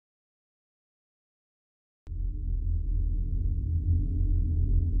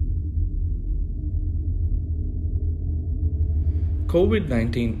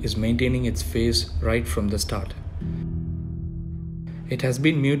Covid-19 is maintaining its phase right from the start. It has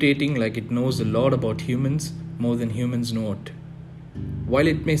been mutating like it knows a lot about humans more than humans know it. While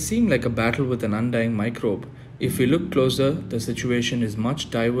it may seem like a battle with an undying microbe, if we look closer, the situation is much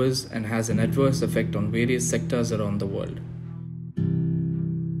diverse and has an adverse effect on various sectors around the world.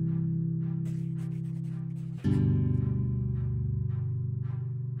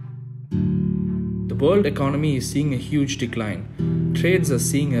 The world economy is seeing a huge decline. Trades are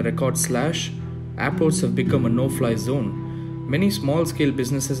seeing a record slash. Airports have become a no-fly zone. Many small-scale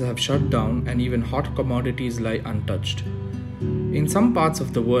businesses have shut down and even hot commodities lie untouched. In some parts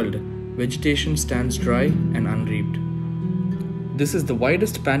of the world, vegetation stands dry and unreaped. This is the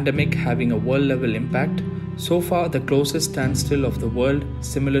widest pandemic having a world-level impact, so far the closest standstill of the world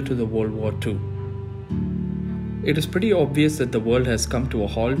similar to the World War II. It is pretty obvious that the world has come to a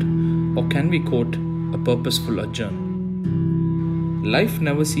halt, or can we quote, a purposeful adjourn. Life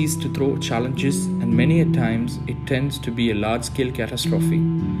never ceases to throw challenges, and many a times it tends to be a large-scale catastrophe.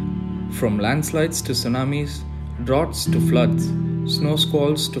 From landslides to tsunamis, droughts to floods, snow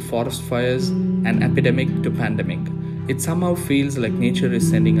squalls to forest fires, and epidemic to pandemic, it somehow feels like nature is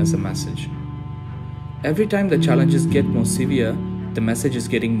sending us a message. Every time the challenges get more severe, the message is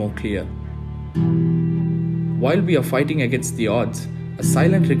getting more clear. While we are fighting against the odds, a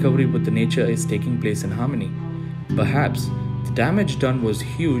silent recovery with the nature is taking place in harmony. Perhaps the damage done was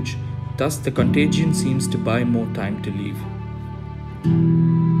huge, thus the contagion seems to buy more time to leave.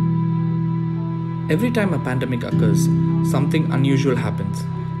 Every time a pandemic occurs, something unusual happens,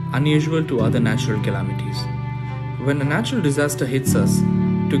 unusual to other natural calamities. When a natural disaster hits us,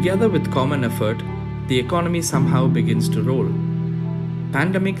 together with common effort, the economy somehow begins to roll.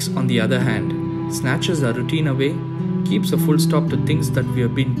 Pandemics, on the other hand, snatches our routine away, keeps a full stop to things that we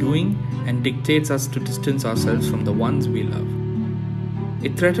have been doing, and dictates us to distance ourselves from the ones we love.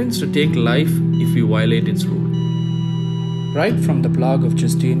 It threatens to take life if we violate its rule. Right from the plague of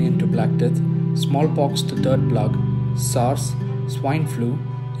Justinian to Black Death, smallpox to third plague, SARS, swine flu,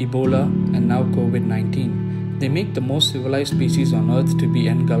 Ebola, and now Covid-19, they make the most civilized species on Earth to be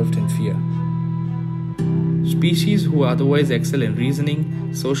engulfed in fear. Species who otherwise excel in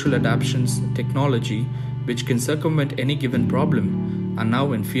reasoning, social adaptations, technology, which can circumvent any given problem, are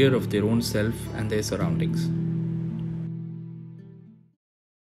now in fear of their own self and their surroundings.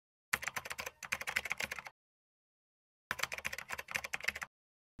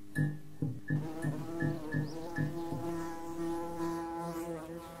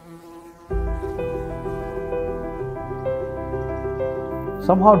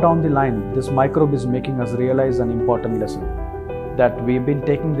 Somehow down the line, this microbe is making us realize an important lesson, that we've been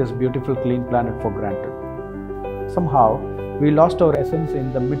taking this beautiful clean planet for granted. Somehow, we lost our essence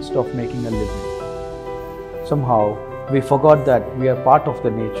in the midst of making a living. Somehow, we forgot that we are part of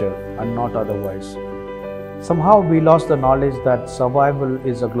the nature and not otherwise. Somehow, we lost the knowledge that survival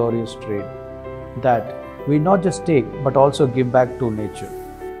is a glorious trade, that we not just take but also give back to nature,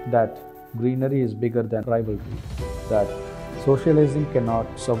 that greenery is bigger than rivalry, that socialism cannot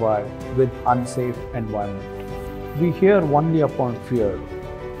survive with unsafe environment. We hear only upon fear.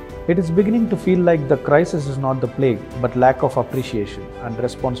 It is beginning to feel like the crisis is not the plague, but lack of appreciation and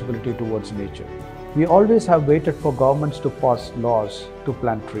responsibility towards nature. We always have waited for governments to pass laws to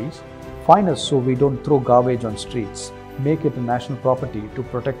plant trees, fine us so we don't throw garbage on streets, make it a national property to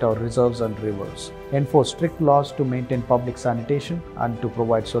protect our reserves and rivers, enforce strict laws to maintain public sanitation, and to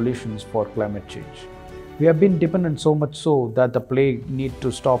provide solutions for climate change. We have been dependent so much so that the plague need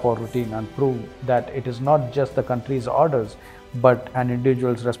to stop our routine and prove that it is not just the country's orders, but an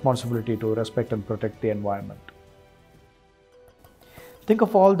individual's responsibility to respect and protect the environment. Think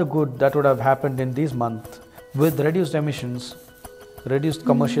of all the good that would have happened in these months with reduced emissions, reduced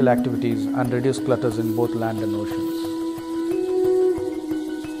commercial activities, and reduced clutters in both land and oceans.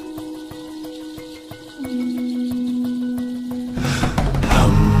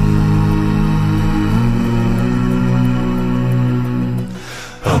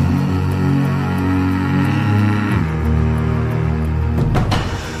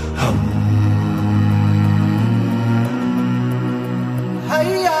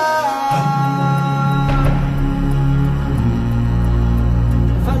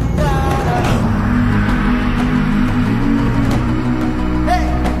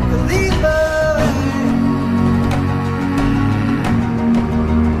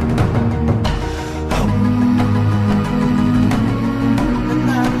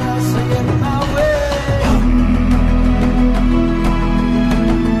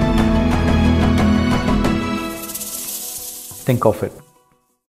 Think of it.